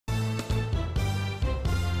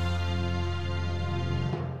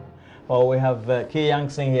Oh, we have Key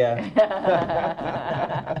Youngson here.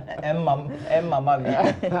 Emma Mavi.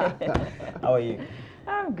 How are you?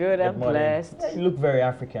 I'm good. I'm blessed. You look very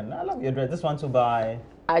African. I love your dress. This one to buy.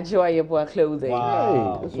 Ajoyeboa clothing.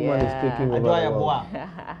 Wow. Hey, this woman is taking over.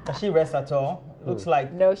 Ajoyeboa. Does she rest at all? Looks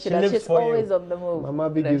like no, she lives she's for always you. on the move. Mama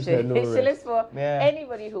B gives her no rest. She lives for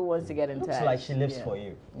anybody who wants to get in touch. Looks like she lives for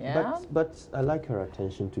you. Yeah. But I like her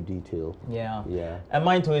attention to detail. Yeah. Yeah. And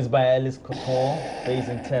mine too is by Alice Couture, based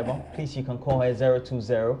in Teba. Please, you can call her 020.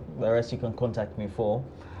 The rest you can contact me for.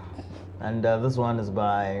 And this one is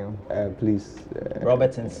by please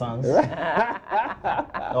Robert and Sons.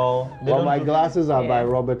 Well, my glasses are by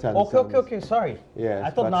Robert and Sons. Okay. Sorry. Yes, I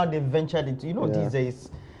thought now they've ventured into, these days,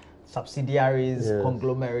 subsidiaries,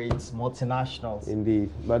 conglomerates, multinationals.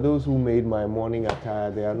 Indeed. But those who made my morning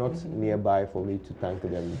attire, they are not nearby for me to thank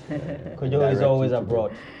them. Kojo is always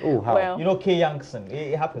abroad. Oh, how? Well, Kay Youngson.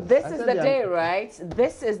 It happens. This is the day, right?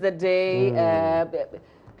 This is the day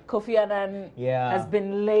Kofi Annan has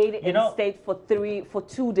been laid in state for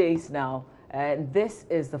 2 days now. And this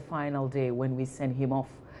is the final day when we send him off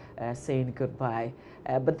saying goodbye.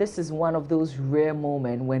 But this is one of those rare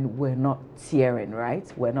moments when we're not tearing,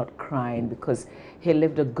 right? We're not crying because he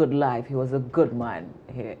lived a good life. He was a good man.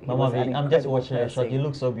 Mama, I'm just watching a shot. You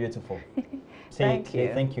look so beautiful. Thank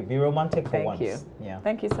you. Thank you. Be romantic for once. Thank you. Yeah.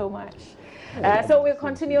 Thank you so much. So we'll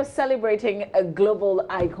continue celebrating a global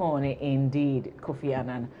icon indeed, Kofi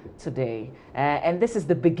Annan, today. And this is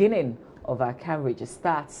the beginning of our coverage. It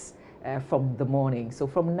starts from the morning. So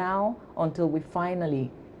from now until we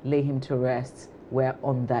finally lay him to rest, we're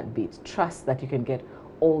on that beat. Trust that you can get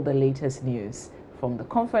all the latest news from the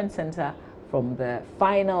conference center, from the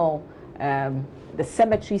final, the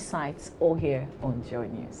cemetery sites, all here on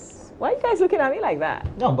JoyNews. Why are you guys looking at me like that?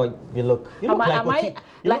 No, but you look I'm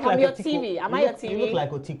your TV. Am I your TV? You look like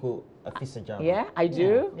Otiko Afisajama. Yeah, I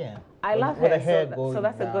do. Yeah. I love her. Hair so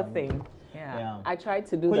that's a good thing. Yeah. I tried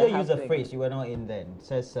to do that. Could you use a phrase you were not in then? It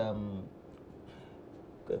says Kofi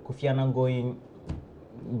Annan going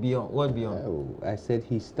beyond. What beyond? Oh, I said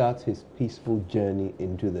he starts his peaceful journey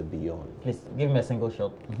into the beyond. Please give me a single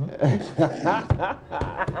shot.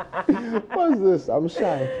 What's this? I'm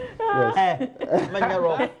shy. Yes.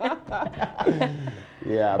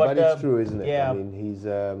 Yeah, but it's true, isn't it? Yeah. I mean, he's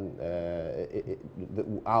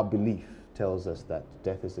our belief tells us that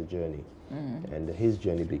death is a journey, and his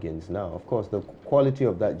journey begins now. Of course, the quality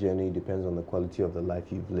of that journey depends on the quality of the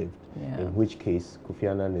life you've lived. In which case, Kofi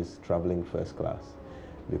Annan is traveling first class,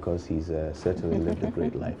 because he's certainly lived a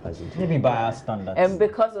great life, hasn't he? Maybe by our standards. And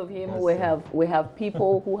because of him, we have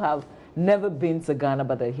people who have never been to Ghana,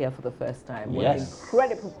 but they're here for the first time. We have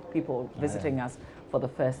incredible people visiting us for the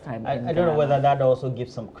first time. I don't know whether that also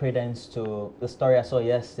gives some credence to the story I saw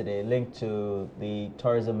yesterday, linked to the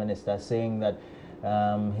tourism minister saying that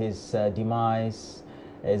his demise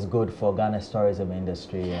is good for Ghana's tourism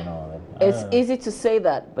industry and all that. It's easy to say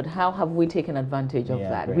that, but how have we taken advantage of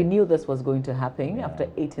that? Great. We knew this was going to happen after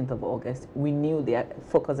 18th of August. We knew the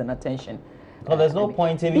focus and attention. Well, there's no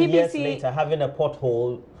point even years later having a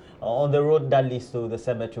pothole on the road that leads to the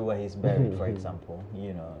cemetery where he's buried, for example.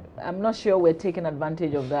 I'm not sure we're taking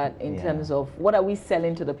advantage of that in terms of what are we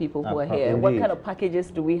selling to the people who are here? Indeed. What kind of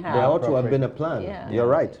packages do we have? There ought to have been a plan. You're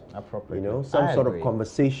right. Appropriate. Some sort of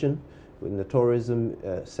conversation in the tourism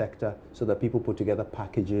sector, so that people put together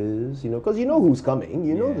packages, because you know who's coming,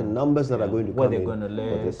 you know the numbers that are going to come where they're going to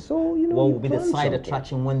live. So, what will be the side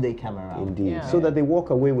attraction when they come around. Indeed. So that they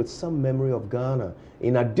walk away with some memory of Ghana,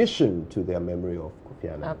 in addition to their memory of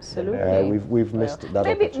Kofi Annan. Absolutely. We've missed that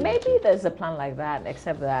opportunity. Maybe there's a plan like that,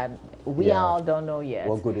 except that we all don't know yet.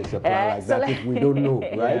 What good is a plan like that if we don't know,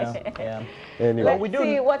 right? Anyway. Let's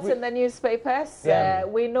see what's in the newspapers.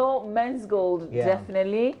 We know Men's Gold,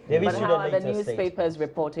 definitely. But how are the newspapers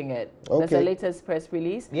reporting it? There's a latest press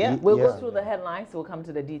release. We'll go through the headlines. We'll come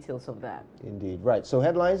to the details of that. Indeed. Right. So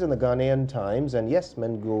headlines in the Ghanaian Times, and yes,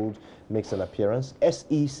 Men's Gold makes an appearance.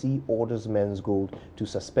 SEC orders Men's Gold to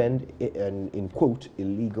suspend, in quote,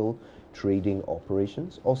 illegal trading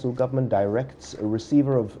operations. Also, government directs a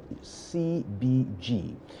receiver of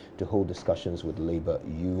CBG to hold discussions with labor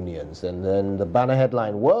unions. And then the banner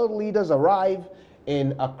headline, world leaders arrive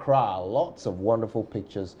in Accra. Lots of wonderful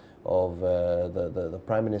pictures of the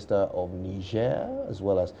Prime Minister of Niger, as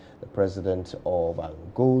well as the President of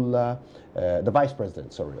Angola, the Vice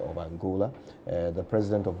President, of Angola, the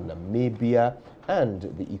President of Namibia, and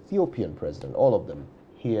the Ethiopian President, all of them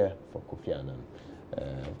here for Kofi Annan.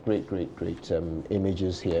 Great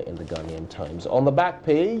images here in the Ghanaian Times. On the back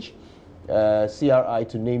page, CRI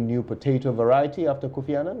to name new potato variety after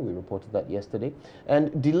Kofi Annan. We reported that yesterday.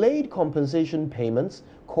 And delayed compensation payments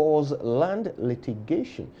cause land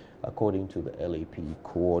litigation, according to the LAP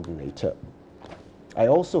coordinator. I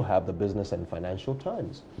also have the Business and Financial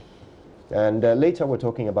Times. And later we're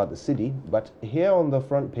talking about the city, but here on the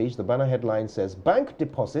front page, the banner headline says, bank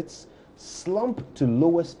deposits slump to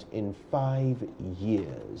lowest in 5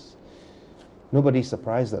 years. Nobody's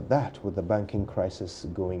surprised at that with the banking crisis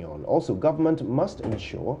going on. Also, government must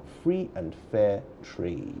ensure free and fair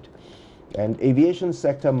trade. And aviation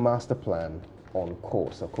sector master plan on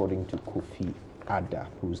course, according to Kofi Annan,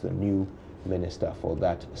 who's the new minister for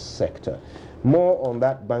that sector. More on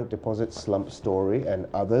that bank deposit slump story and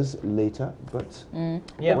others later, but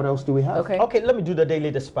what else do we have? Okay, let me do the Daily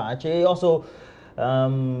Dispatch. It also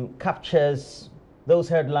captures those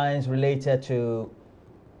headlines related to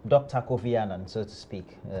Dr. Kofi Annan, so to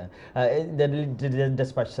speak. The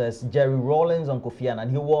dispatch says Jerry Rawlings on Kofi Annan.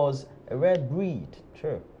 He was a rare breed.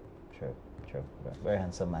 True. Very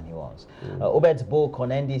handsome man he was. Obed's book on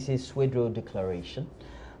NDC's Swidrow declaration.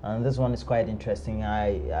 And this one is quite interesting.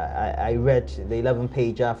 I read the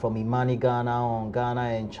 11-pager from Imani Ghana on Ghana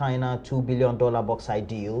and China $2 billion bauxite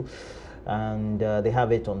deal. And they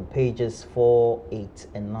have it on pages 4, 8,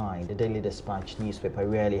 and 9. The Daily Dispatch newspaper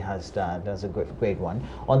really has that. That's a great one.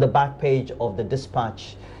 On the back page of the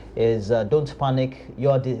Dispatch is don't panic,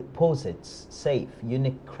 your deposits safe,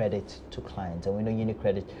 UniCredit to clients. And we know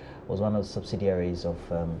UniCredit was one of the subsidiaries of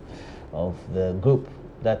the group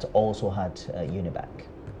that also had Unibank.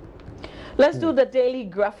 Let's do the Daily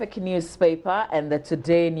Graphic newspaper and the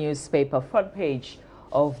Today newspaper. Front page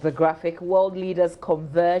of the Graphic. World leaders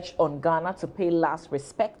converge on Ghana to pay last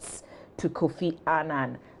respects to Kofi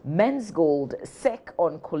Annan. Men's gold, SEC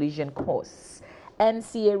on collision course.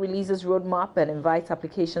 NCA releases roadmap and invites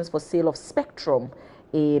applications for sale of spectrum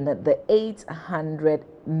in the 800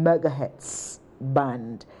 megahertz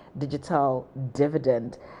band. Digital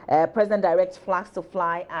dividend. President directs flags to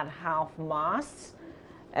fly at half-mast.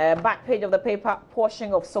 Back page of the paper,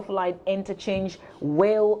 portion of Softline interchange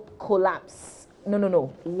wall collapse.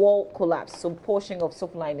 Wall collapse. So portion of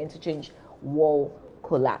Softline interchange wall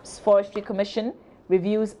collapse. Forestry Commission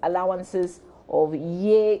reviews allowances of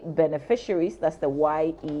YEA beneficiaries. That's the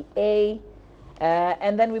YEA.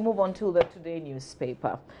 And then we move on to the Today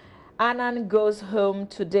newspaper. Annan goes home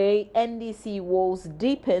today. NDC woes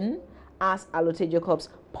deepen as Alote Jacobs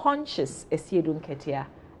punches Esiedun Ketia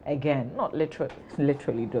again. Not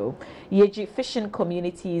literally though. Yeji fishing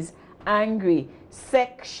communities angry.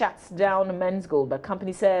 SEC shuts down men's gold, but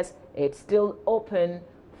company says it's still open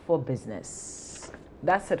for business.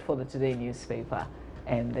 That's it for the Today newspaper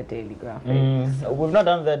and the Daily Graphic. We've not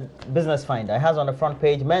done the business finder. It has on the front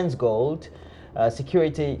page men's gold.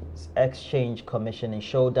 Securities Exchange Commission in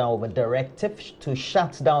showdown over directive to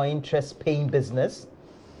shut down interest-paying business.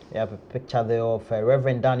 You have a picture there of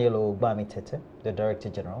Reverend Daniel Ogbamitete, the Director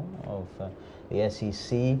General of the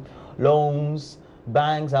SEC. Loans,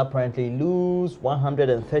 banks apparently lose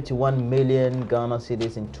 131 million Ghana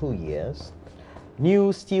cedis in 2 years.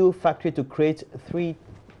 New steel factory to create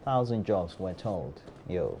 3,000 jobs, we're told.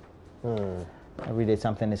 Every day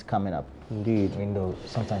something is coming up. Indeed. Even though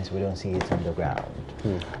sometimes we don't see it on the ground.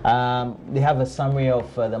 They have a summary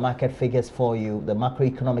of the market figures for you, the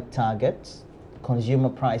macroeconomic targets, consumer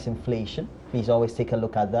price inflation. Please always take a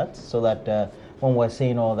look at that so that when we're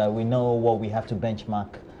saying all that, we know what we have to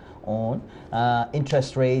benchmark on.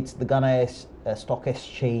 Interest rates, the Ghana Stock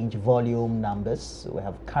Exchange volume numbers. We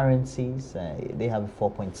have currencies. They have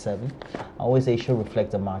 4.7. I always say it should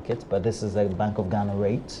reflect the market, but this is the Bank of Ghana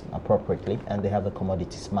rate appropriately, and they have the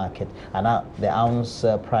commodities market. And the ounce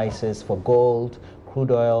prices for gold,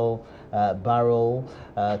 crude oil, barrel,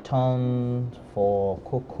 ton for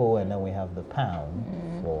cocoa, and then we have the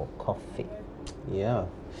pound for coffee. Yeah.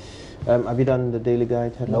 Have you done the Daily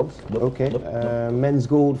Guide headlines? Nope. Okay. Men's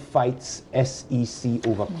Gold fights SEC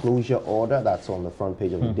over closure order. That's on the front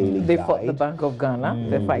page of the Daily Guide. They fought the Bank of Ghana.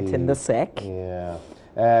 They're fighting the SEC. Yeah.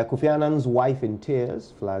 Kofi Annan's wife in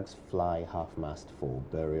tears. Flags fly half-mast for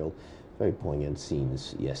burial. Very poignant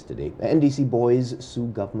scenes yesterday. NDC boys sue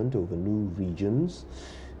government over new regions.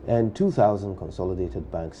 And 2,000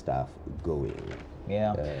 consolidated bank staff going.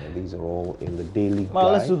 Yeah. These are all in the Daily Guide.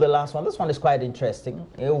 Well, let's do the last one. This one is quite interesting.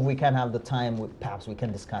 If we can have the time, perhaps we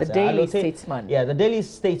can discuss it. The Daily Statesman. Yeah, the Daily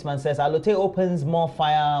Statesman says Alote opens more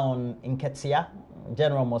fire on Nketia.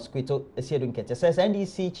 General Mosquito Esiedun Nketia says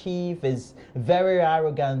NDC chief is very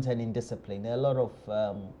arrogant and indisciplined. There are a lot of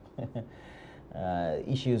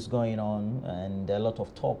issues going on and a lot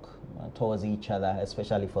of talk towards each other,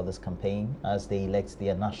 especially for this campaign as they elect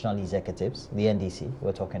their national executives, the NDC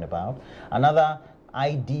we're talking about. Another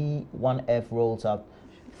ID1F rolls out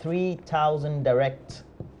 3,000 direct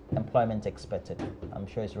employment expected. I'm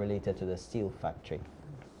sure it's related to the steel factory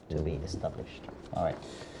to be established. All right.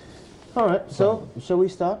 All right, so shall we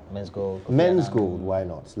start? Men's gold. Men's gold, why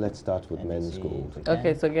not? Let's start with men's gold.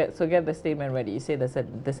 Okay, so get the statement ready. You say there's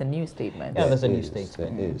a new statement. Yeah, there's a new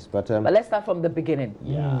statement. There is, but let's start from the beginning.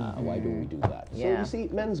 yeah, why don't we do that? Yeah. So you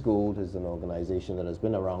see, Men's Gold is an organization that has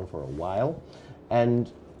been around for a while,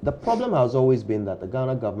 and the problem has always been that the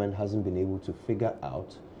Ghana government hasn't been able to figure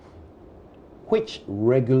out which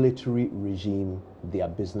regulatory regime their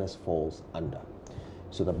business falls under.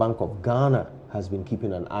 So the Bank of Ghana has been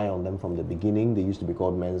keeping an eye on them from the beginning. They used to be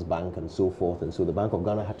called Men's Bank and so forth. And so the Bank of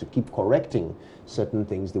Ghana had to keep correcting certain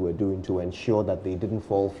things they were doing to ensure that they didn't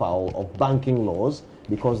fall foul of banking laws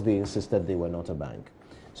because they insisted they were not a bank.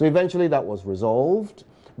 So eventually that was resolved.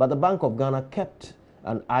 But the Bank of Ghana kept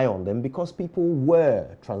an eye on them because people were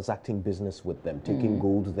transacting business with them, taking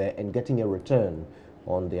gold there and getting a return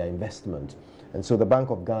on their investment. And so the Bank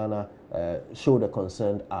of Ghana showed a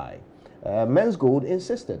concerned eye. Men's Gold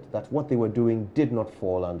insisted that what they were doing did not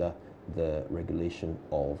fall under the regulation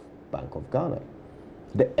of Bank of Ghana.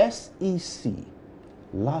 The SEC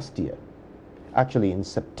last year, actually in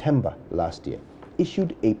September last year,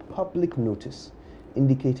 issued a public notice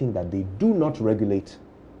indicating that they do not regulate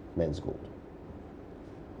Men's Gold.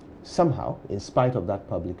 Somehow, in spite of that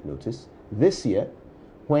public notice, this year,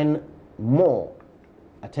 when more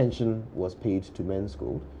attention was paid to Men's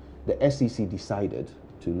Gold, the SEC decided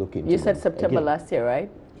to look into it. You said September again. last year,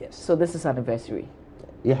 right? Yes. So this is anniversary.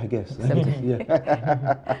 Yeah, I guess.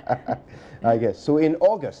 Yeah. I guess. So in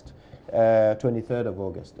August, 23rd of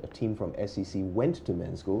August, a team from SEC went to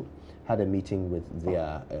Men's Gold, had a meeting with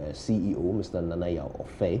their CEO, Mr. Nanaya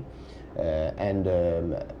Ofe, and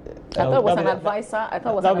I thought it was an advisor. I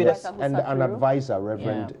thought it was an advisor. and an advisor,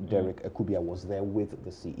 Reverend Derek Akubia, was there with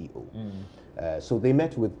the CEO. So they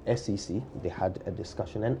met with SEC, they had a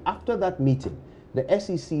discussion, and after that meeting, the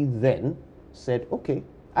SEC then said, okay,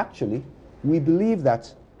 actually, we believe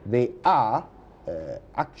that they are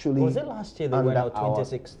actually... Was it last year they went out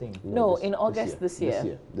 2016? No, in August this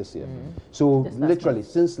year. This year. So Just last literally,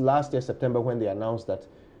 since last year, September, when they announced that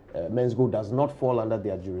Men's Gold does not fall under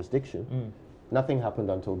their jurisdiction, nothing happened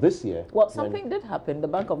until this year. Well, something did happen. The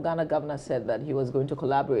Bank ofGhana governor said that he was going to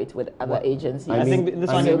collaborate with other agencies. I think this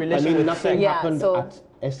one in relation with nothing SEC. happened so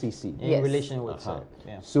at SEC. In Yes. relation with SEC.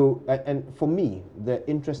 Yeah. So, and for me, the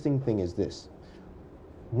interesting thing is this.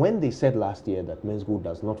 When they said last year that Men's Gold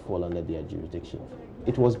does not fall under their jurisdiction,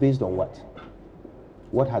 it was based on what?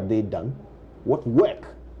 What had they done? What work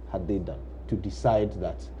had they done to decide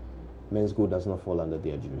that Men's Gold does not fall under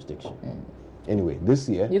their jurisdiction? Anyway, this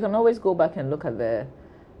year... you can always go back and look at the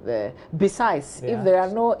besides, Yeah.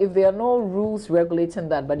 if there are no rules regulating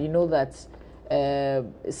that, but you know that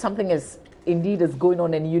something is going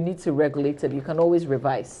on and you need to regulate it, you can always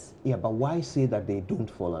revise. Yeah, but why say that they don't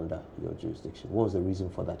fall under your jurisdiction? What was the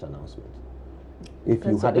reason for that announcement? If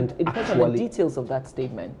you hadn't It depends on the details of that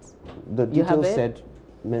statement. The You have details it? said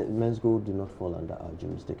Men's Gold do not fall under our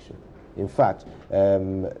jurisdiction. In fact,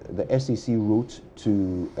 the SEC wrote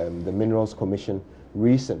to the Minerals Commission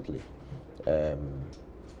recently,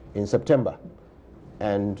 in September,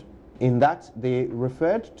 and in that they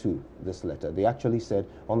referred to this letter. They actually said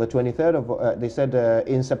on the 23rd of, they said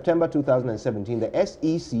in September 2017, the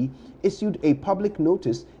SEC issued a public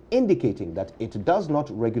notice indicating that it does not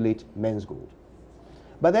regulate Men's Gold.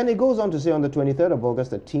 But then it goes on to say on the 23rd of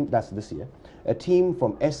August, a team, that's this year, a team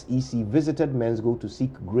from SEC visited Men's Gold to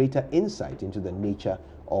seek greater insight into the nature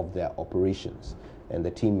of their operations. And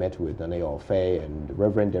the team met with Nanaya Ofe and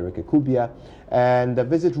Reverend Derek Akubia, and the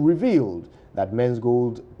visit revealed that Men's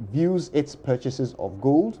Gold views its purchases of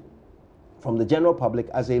gold from the general public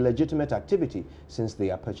as a legitimate activity since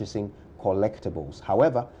they are purchasing collectibles.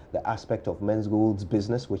 However, the aspect of Men's Gold's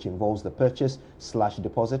business, which involves the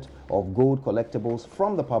purchase/deposit of gold collectibles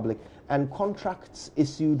from the public and contracts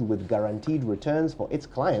issued with guaranteed returns for its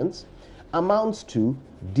clients, amounts to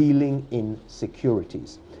dealing in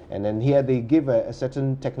securities. And then here they give a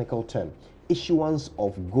certain technical term, issuance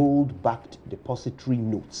of gold-backed depository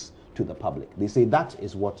notes to the public. They say that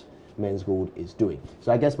is what Men's Gold is doing.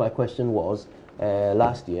 So I guess my question was,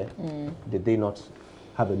 last year, did they not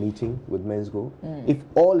have a meeting with Men's Gold? If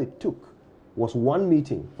all it took was one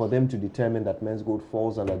meeting for them to determine that Men's Gold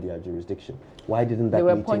falls under their jurisdiction. Why didn't that meeting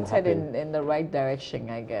happen? They were pointed in the right direction,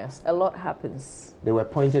 I guess. A lot happens. They were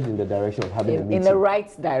pointed in the direction of having a meeting. In the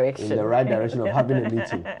right direction. In the right direction of having a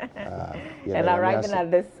meeting. And arriving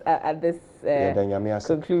at this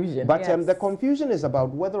conclusion. But the confusion is about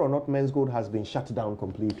whether or not Men's Gold has been shut down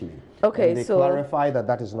completely. Okay, and they clarify that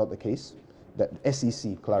that is not the case. That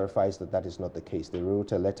SEC clarifies that that is not the case. They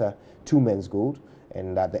wrote a letter to Men's Gold,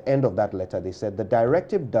 and at the end of that letter, they said, the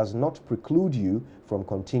directive does not preclude you from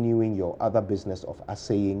continuing your other business of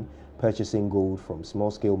assaying, purchasing gold from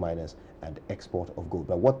small-scale miners, and export of gold.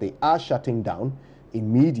 But what they are shutting down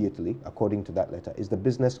immediately, according to that letter, is the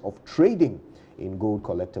business of trading in gold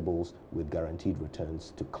collectibles with guaranteed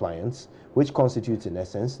returns to clients, which constitutes, in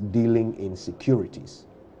essence, dealing in securities.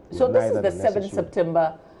 So this is the 7th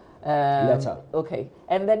September letter. Okay.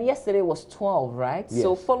 And then yesterday was 12, right? Yes.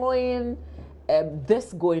 So following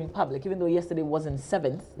this going public, even though yesterday wasn't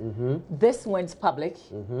 7th, this went public,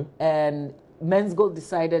 and Men's Gold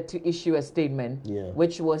decided to issue a statement,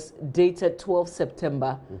 which was dated 12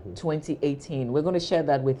 September 2018. We're going to share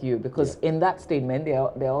that with you because in that statement,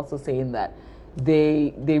 they're also saying that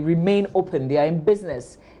they remain open. They are in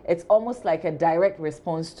business. It's almost like a direct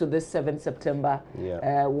response to this 7th September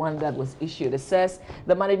one that was issued. It says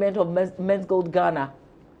the management of Men's Gold Ghana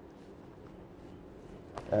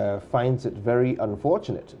finds it very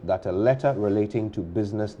unfortunate that a letter relating to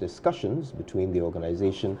business discussions between the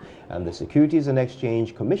organization and the Securities and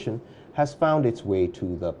Exchange Commission has found its way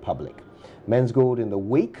to the public. Men's Gold, in the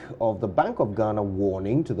wake of the Bank of Ghana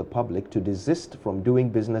warning to the public to desist from doing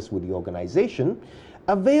business with the organization,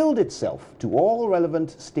 availed itself to all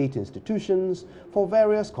relevant state institutions for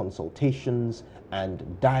various consultations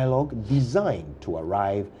and dialogue designed to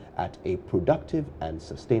arrive at a productive and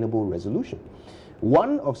sustainable resolution.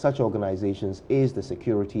 One of such organizations is the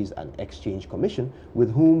Securities and Exchange Commission,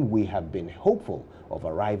 with whom we have been hopeful of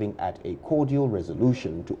arriving at a cordial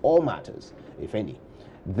resolution to all matters, if any.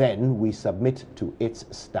 Then we submit to its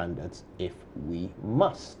standards if we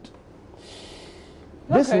must.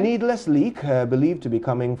 This needless leak, believed to be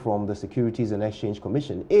coming from the Securities and Exchange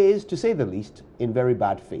Commission, is, to say the least, in very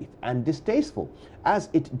bad faith and distasteful, as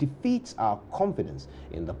it defeats our confidence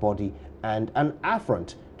in the body and an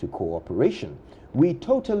affront to cooperation. We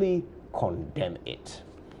totally condemn it.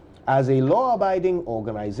 As a law-abiding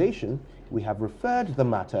organization, we have referred the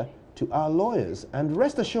matter to our lawyers, and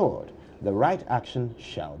rest assured, the right action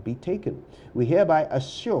shall be taken. We hereby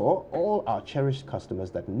assure all our cherished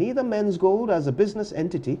customers that neither Men's Gold as a business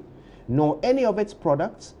entity nor any of its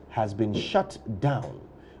products has been shut down.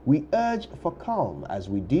 We urge for calm as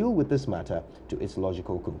we deal with this matter to its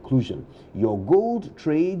logical conclusion. Your gold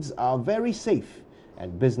trades are very safe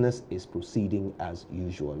and business is proceeding as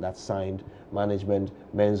usual. And that's signed Management,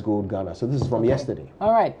 Men's Gold Ghana. So this is from yesterday.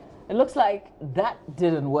 All right. It looks like that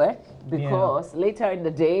didn't work because later in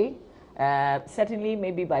the day, certainly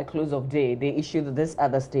maybe by close of day, they issued this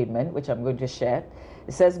other statement, which I'm going to share.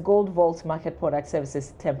 It says Gold Vault Market Product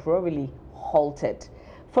Services temporarily halted.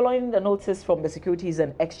 Following the notice from the Securities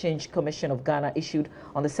and Exchange Commission of Ghana issued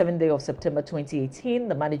on the 7th day of September 2018,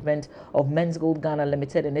 the management of Men's Gold Ghana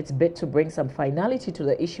Limited, in its bid to bring some finality to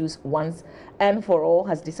the issues once and for all,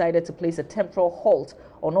 has decided to place a temporal halt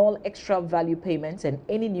on all extra value payments and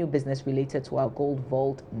any new business related to our Gold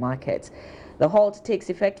Vault market. The halt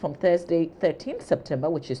takes effect from Thursday, 13th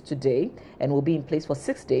September, which is today, and will be in place for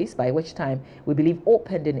 6 days, by which time we believe all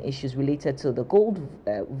pending issues related to the Gold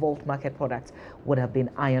Vault market products would have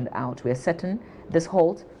been ironed out. We are certain this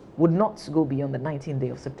halt would not go beyond the 19th day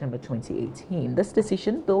of September 2018. This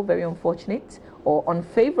decision, though very unfortunate or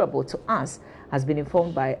unfavorable to us, has been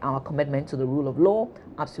informed by our commitment to the rule of law,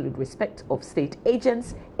 absolute respect of state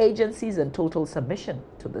agencies, and total submission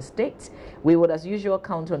to the state. We would, as usual,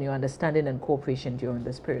 count on your understanding and cooperation during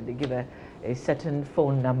this period. They give a certain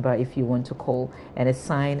phone number if you want to call, and a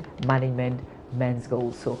sign Management Men's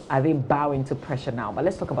Gold. So are they bowing to pressure now? But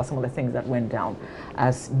let's talk about some of the things that went down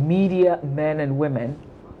as media men and women,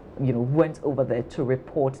 went over there to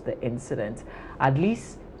report the incident. At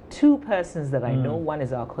least two persons that I know, one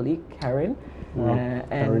is our colleague Karen, and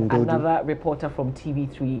Karen another reporter from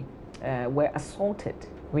TV3 were assaulted.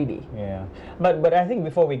 Really? Yeah, but I think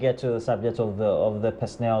before we get to the subject of the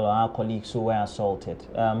personnel or our colleagues who were assaulted,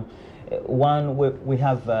 one, we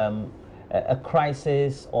have a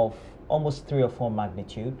crisis of almost 3 or 4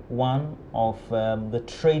 magnitude. One of the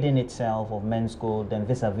trading itself of Men's Gold and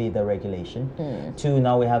vis-a-vis the regulation. 2,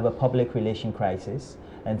 now we have a public relation crisis.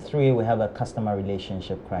 And 3, we have a customer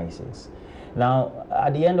relationship crisis. Now,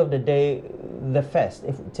 at the end of the day, the first,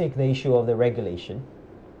 if we take the issue of the regulation,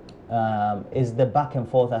 is the back and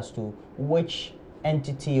forth as to which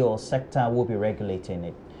entity or sector will be regulating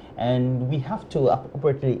it. And we have to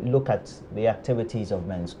appropriately look at the activities of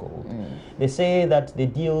Men's Gold. They say that they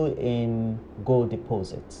deal in gold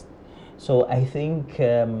deposits. So I think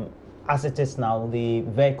as it is now, the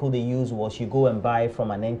vehicle they use was you go and buy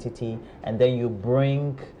from an entity and then you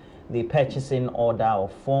bring the purchasing order or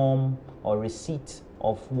form or receipt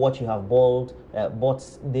of what you have bought.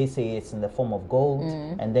 They say it's in the form of gold,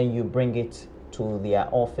 and then you bring it to their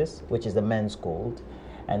office, which is the Men's Gold,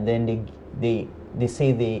 and then they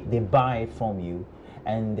say they buy it from you,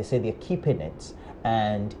 and they say they're keeping it.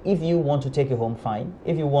 And if you want to take it home, fine.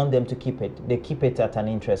 If you want them to keep it, they keep it at an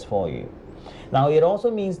interest for you. Now, it also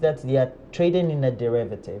means that they are trading in a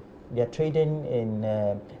derivative. They are trading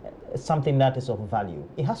in something that is of value.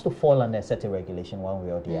 It has to fall under a certain regulation one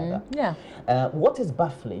way or the other. Yeah. What is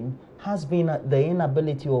baffling has been the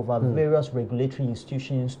inability of our various regulatory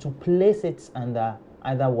institutions to place it under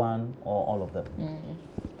either one or all of them.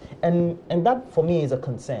 And that, for me, is a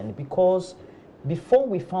concern, because before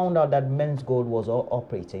we found out that Men's Gold was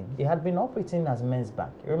operating, they had been operating as Men's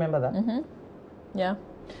Bank. You remember that? Yeah.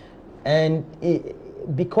 And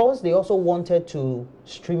because they also wanted to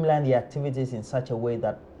streamline the activities in such a way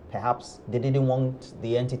that perhaps they didn't want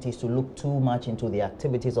the entities to look too much into the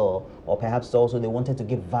activities, or perhaps also they wanted to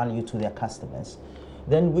give value to their customers,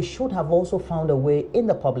 then we should have also found a way in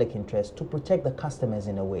the public interest to protect the customers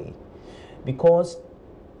in a way. Because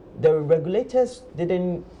the regulators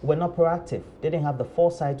were not proactive, didn't have the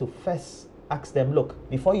foresight to first ask them, look,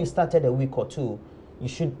 before you started a week or two, you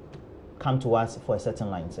should come to us for a certain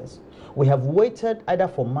license. We have waited either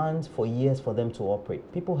for months, for years for them to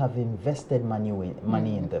operate. People have invested money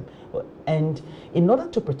in them. And in order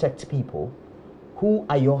to protect people who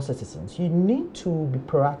are your citizens, you need to be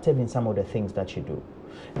proactive in some of the things that you do.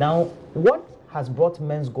 Now, what has brought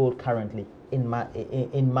Men's Gold currently, in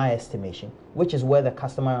my estimation, which is where the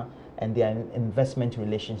customer and their investment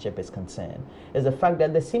relationship is concerned, is the fact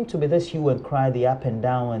that there seems to be this hue and cry, the up and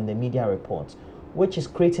down, and the media reports, which is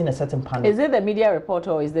creating a certain panic. Is it the media report,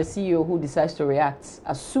 or is the CEO who decides to react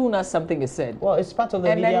as soon as something is said? Well, it's part of the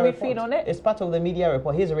media report. And then we feed on it? It's part of the media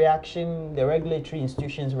report. His reaction, the regulatory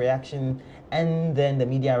institution's reaction, and then the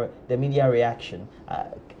media reaction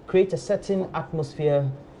create a certain atmosphere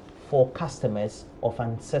for customers of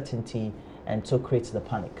uncertainty, and so creates the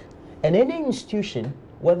panic. And any institution,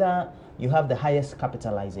 whether you have the highest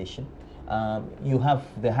capitalization, you have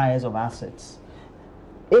the highest of assets,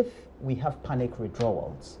 if we have panic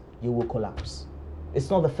withdrawals, you will collapse. It's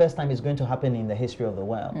not the first time it's going to happen in the history of the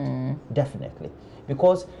world, definitely.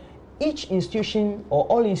 Because each institution, or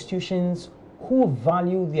all institutions who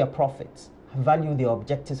value their profits, value their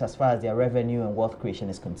objectives as far as their revenue and wealth creation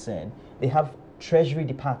is concerned, they have treasury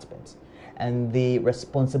departments. And the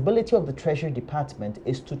responsibility of the treasury department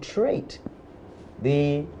is to trade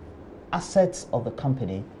the assets of the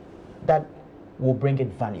company that will bring it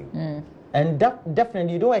value. And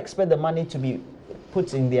definitely, you don't expect the money to be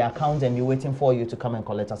put in the account and be waiting for you to come and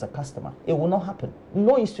collect as a customer. It will not happen.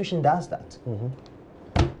 No institution does that.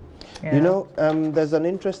 Yeah. You know, there's an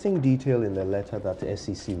interesting detail in the letter that the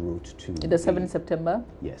SEC wrote to The 7th September?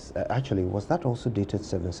 Yes. Actually, was that also dated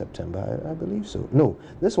 7th September? I believe so. No,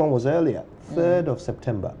 this one was earlier, 3rd of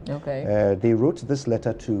September. Okay. They wrote this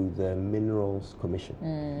letter to the Minerals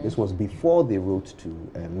Commission. This was before they wrote to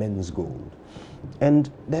Men's Gold. And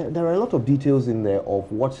there are a lot of details in there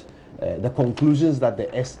of what the conclusions that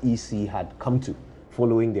the SEC had come to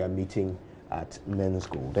following their meeting at Men's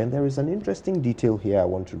Gold. And there is an interesting detail here I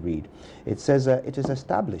want to read. It says, it is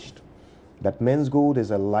established that Men's Gold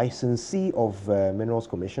is a licensee of Minerals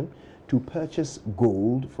Commission to purchase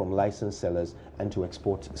gold from licensed sellers and to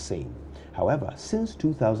export same. However, since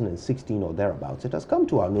 2016 or thereabouts, it has come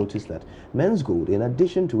to our notice that Men's Gold, in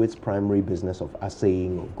addition to its primary business of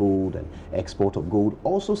assaying of gold and export of gold,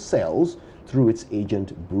 also sells through its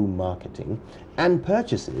agent Broom Marketing and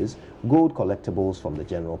purchases gold collectibles from the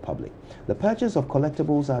general public. The purchase of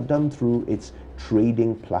collectibles are done through its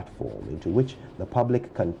trading platform, into which the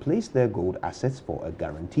public can place their gold assets for a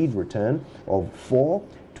guaranteed return of 4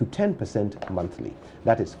 to 10% monthly.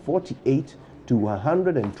 That is 48 to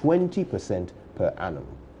 120% per annum,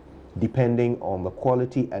 depending on the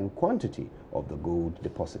quality and quantity of the gold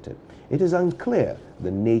deposited. It is unclear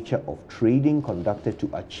the nature of trading conducted to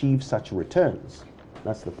achieve such returns.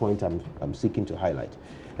 That's the point I'm seeking to highlight.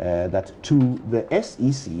 That to the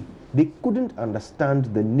SEC, they couldn't understand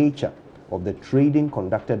the nature of the trading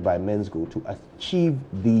conducted by Men's Gold to achieve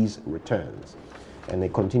these returns. And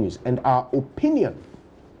it continues, and our opinion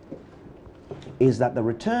is that the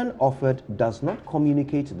return offered does not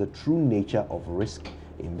communicate the true nature of risk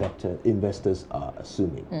investors are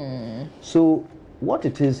assuming. So what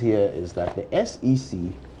it is here is that the SEC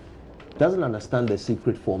doesn't understand the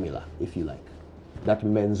secret formula, if you like, that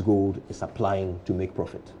Men's Gold is applying to make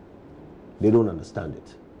profit. They don't understand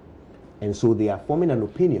it. And so they are forming an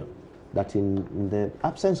opinion that in the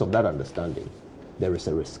absence of that understanding, there is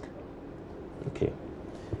a risk. Okay.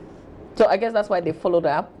 So I guess that's why they followed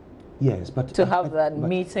up. Yes, but to have that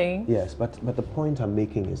meeting. Yes, but the point I'm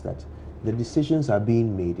making is that the decisions are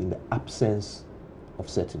being made in the absence of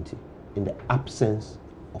certainty, in the absence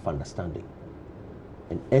of understanding.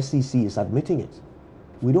 And SEC is admitting it.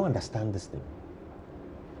 We don't understand this thing.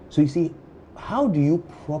 So you see, how do you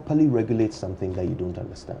properly regulate something that you don't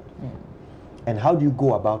understand? And how do you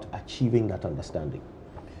go about achieving that understanding?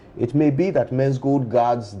 It may be that Men's Gold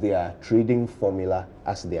guards their trading formula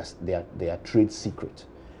as their trade secret.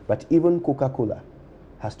 But even Coca-Cola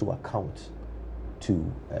has to account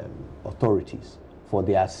to authorities for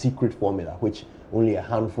their secret formula, which only a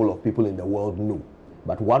handful of people in the world know.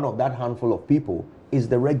 But one of that handful of people is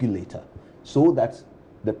the regulator, so that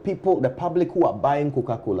the people, the public who are buying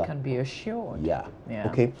Coca-Cola can be assured. Yeah.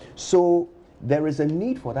 Okay. So there is a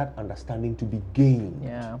need for that understanding to be gained.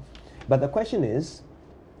 Yeah. But the question is,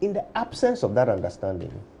 in the absence of that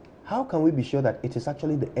understanding, how can we be sure that it is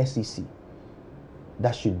actually the SEC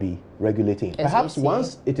that should be regulating? Perhaps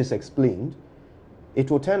once it is explained, it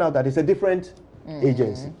will turn out that it's a different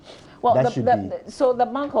agency. Well, so the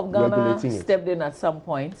Bank of Ghana stepped in at some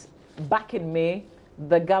point. Back in May,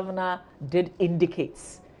 the governor did indicate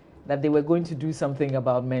that they were going to do something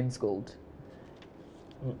about Men's Gold.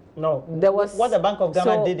 No, there was what the Bank of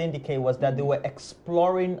Ghana did indicate was that they were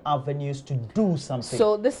exploring avenues to do something.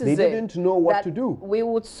 So this is they didn't know what to do. We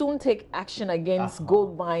would soon take action against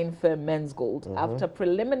gold buying firm Men's Gold after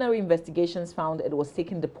preliminary investigations found it was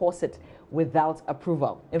taking deposit without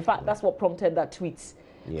approval. In fact, that's what prompted that tweet.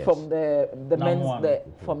 Yes. From the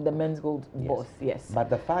Men's Gold boss, yes.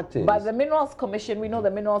 But the fact is, but the Minerals Commission, we know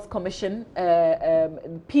the Minerals Commission,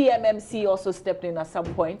 PMMC also stepped in at some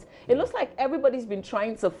point. It looks like everybody's been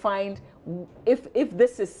trying to find if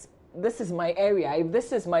this is my area, if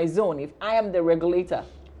this is my zone, if I am the regulator.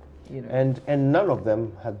 You know. And none of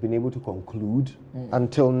them have been able to conclude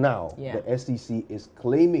until now. Yeah. The SEC is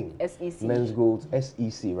claiming Men's Gold's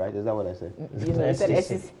SEC, right? Is that what I said? You know,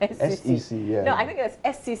 SEC, yeah. No, I think it's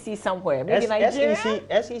SEC somewhere. Maybe Nigeria?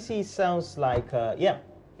 SEC sounds like, yeah.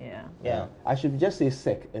 I should just say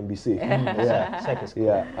SEC and be safe. SEC is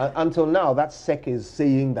cool. Until now, that SEC is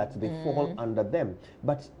saying that they fall under them.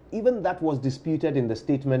 But even that was disputed in the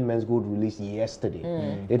statement Men's Gold released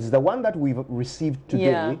yesterday. It's the one that we've received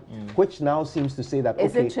today, which now seems to say that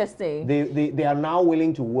it's interesting. They are now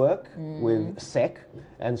willing to work with SEC,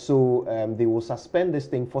 and so they will suspend this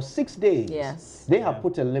thing for 6 days. Yes. They have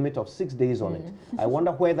put a limit of 6 days on it. I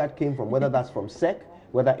wonder where that came from, whether that's from SEC,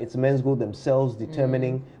 whether it's Men's Gold themselves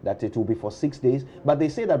determining that it will be for 6 days. But they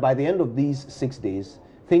say that by the end of these 6 days,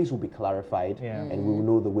 things will be clarified and we will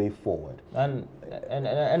know the way forward. And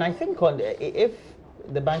I think if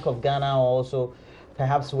the Bank of Ghana also,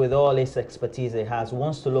 perhaps with all its expertise it has,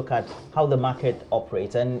 wants to look at how the market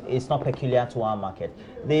operates, and it's not peculiar to our market,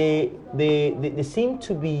 they seem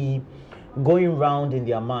to be going round in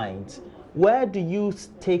their minds. Where do you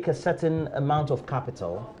take a certain amount of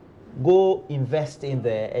capital, go invest in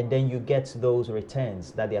there, and then you get those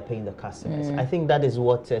returns that they are paying the customers? I think that is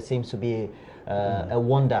what seems to be a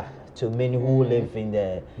wonder to many who live in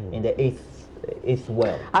the eighth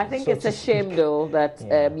world. I think it's a shame though that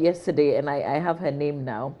yesterday, and I have her name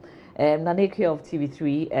now, Naneke of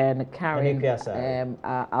TV3 and Karen,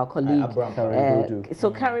 our colleague.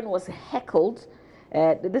 So Karen was heckled.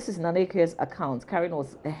 This is Naneke's account. Karen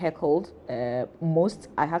was heckled.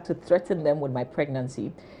 I had to threaten them with my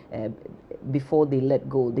pregnancy before they let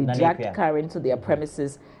go. They dragged Karen to their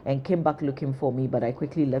premises and came back looking for me, but I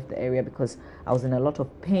quickly left the area because I was in a lot of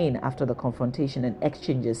pain after the confrontation and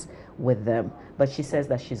exchanges with them. But she says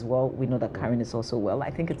that she's well. We know that Karen is also well. I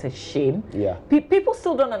think it's a shame. Yeah. People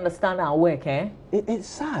still don't understand our work, eh? It's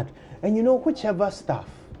sad. And you know, whichever staff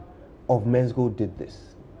of Men's Gold did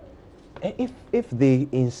this, if they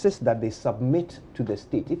insist that they submit to the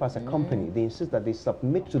state, if as a company they insist that they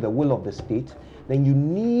submit to the will of the state, then you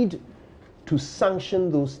need to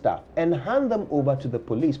sanction those staff and hand them over to the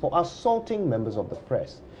police for assaulting members of the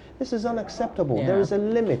press. This is unacceptable. There is a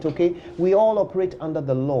limit, okay? We all operate under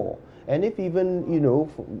the law. And if even, you know,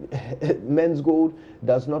 Men's Gold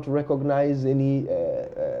does not recognize any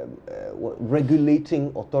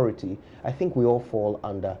regulating authority, I think we all fall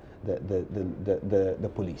under the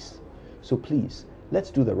police. So please, let's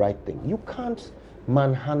do the right thing. You can't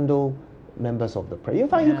manhandle members of the press. In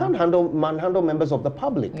fact, you can't manhandle members of the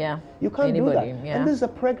public. Yeah. You can't do that. And this is a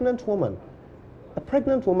pregnant woman. A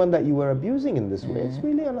pregnant woman that you were abusing in this way. It's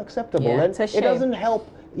really unacceptable. Yeah, and it's a shame. it doesn't help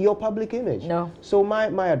your public image. No. So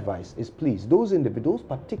my advice is, please, those individuals,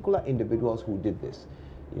 particular individuals who did this,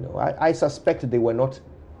 you know, I suspect they were not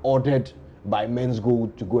ordered by Men's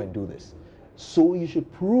Gold to go and do this. So you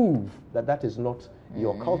should prove that that is not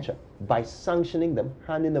your culture by sanctioning them,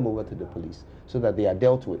 handing them over to the police so that they are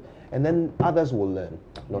dealt with. And then others will learn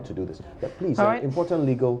not to do this. But please, an important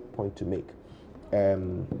legal point to make.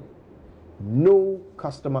 No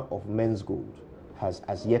customer of Men's Gold has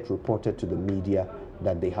as yet reported to the media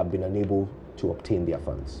that they have been unable to obtain their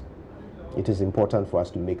funds. It is important for us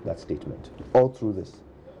to make that statement. All through this,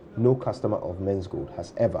 no customer of Men's Gold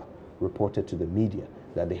has ever reported to the media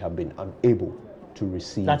that they have been unable to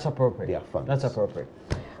receive their funds. That's appropriate.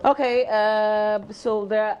 Okay, so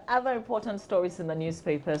there are other important stories in the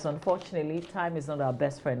newspapers. Unfortunately, time is not our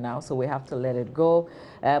best friend now, so we have to let it go.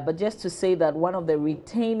 But just to say that one of the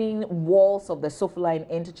retaining walls of the Sofa Line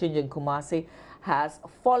interchange in Kumasi has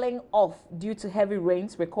fallen off due to heavy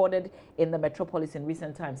rains recorded in the metropolis in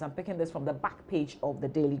recent times. I'm picking this from the back page of the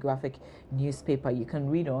Daily Graphic newspaper. You can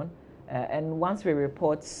read on. And once we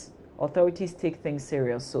report, authorities take things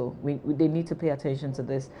serious, so they need to pay attention to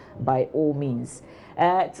this by all means.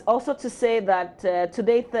 It's also to say that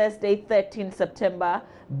today, Thursday, 13 September,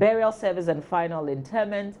 burial service and final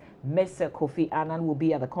interment. Mr. Kofi Annan will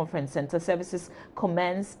be at the conference center. Services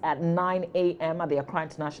commence at 9 a.m. at the Accra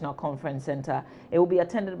International Conference Center. It will be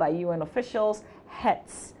attended by UN officials,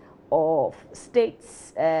 heads of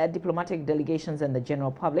states, diplomatic delegations, and the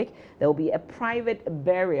general public. There will be a private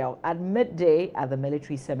burial at midday at the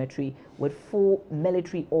military cemetery with full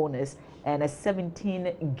military honors and a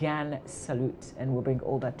 17-gun salute. And we'll bring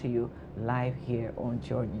all that to you live here on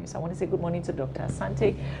JoyNews. I want to say good morning to Dr.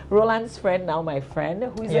 Asante, Roland's friend, now my friend,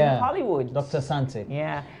 who's in Hollywood. Dr. Asante.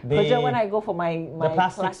 Yeah. Because when I go for my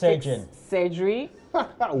plastic surgery,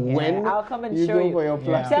 when I'll come and show you. For your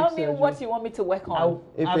plastic Tell me surgery. what you want me to work on.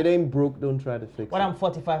 If it ain't broke, don't try to fix it. When I'm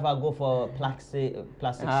 45, I'll go for plastic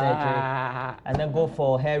surgery, and then go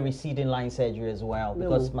for hair receding line surgery as well,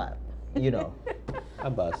 because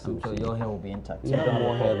I'm sure your hair will be intact. You have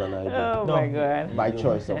more hair than I do. Oh my God. By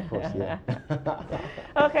choice, of course, yeah.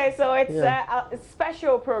 Okay, so it's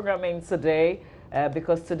special programming today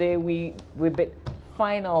because today we bid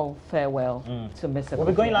final farewell to Mr. We'll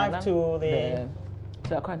be going live to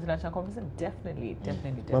the Accra International Conference. Definitely.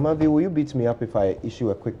 Mama V, will you beat me up if I issue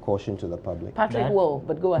a quick caution to the public? Patrick will,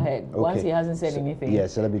 but go ahead. Okay. Once he hasn't said anything.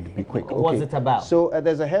 Yes, let me be quick. Okay. What's it about? So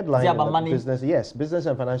there's a headline in the money? Business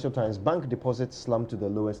and Financial Times, bank deposits slumped to the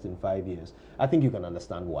lowest in 5 years. I think you can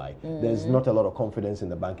understand why. There's not a lot of confidence in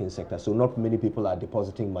the banking sector, so not many people are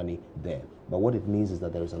depositing money there. But what it means is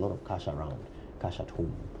that there is a lot of cash around, cash at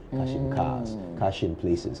home, cash in cars, cash in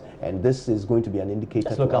places, and this is going to be an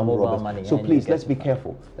indicator to armed robbers. Money, so please, let's be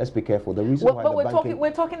careful. Let's be careful. The reason why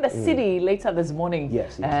we're talking the city later this morning,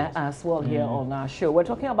 yes. as well here on our show. We're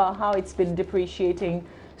talking about how it's been depreciating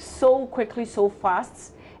so quickly, so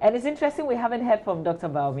fast, and it's interesting. We haven't heard from Dr.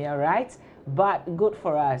 Baumia, right? But good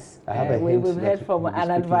for us. We've heard from an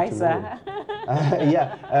advisor.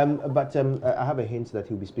 But I have a hint that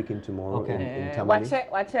he'll be speaking tomorrow in Tamale.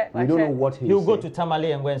 Watch it. We don't know what he'll go to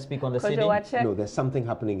Tamale and go and speak on the city. No, there's something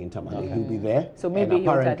happening in Tamale. He'll be there. So maybe and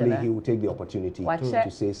apparently he will take the opportunity to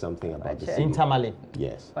say something about the city. In Tamale.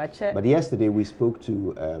 Yes. But yesterday we spoke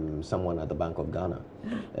to someone at the Bank of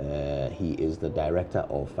Ghana. He is the director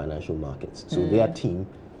of financial markets. So their team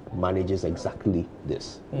manages exactly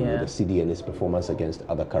this, the CD and its performance against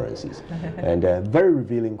other currencies. And a very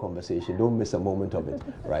revealing conversation. Don't miss a moment of it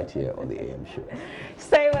right here on the AM show.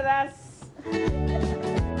 Stay with us.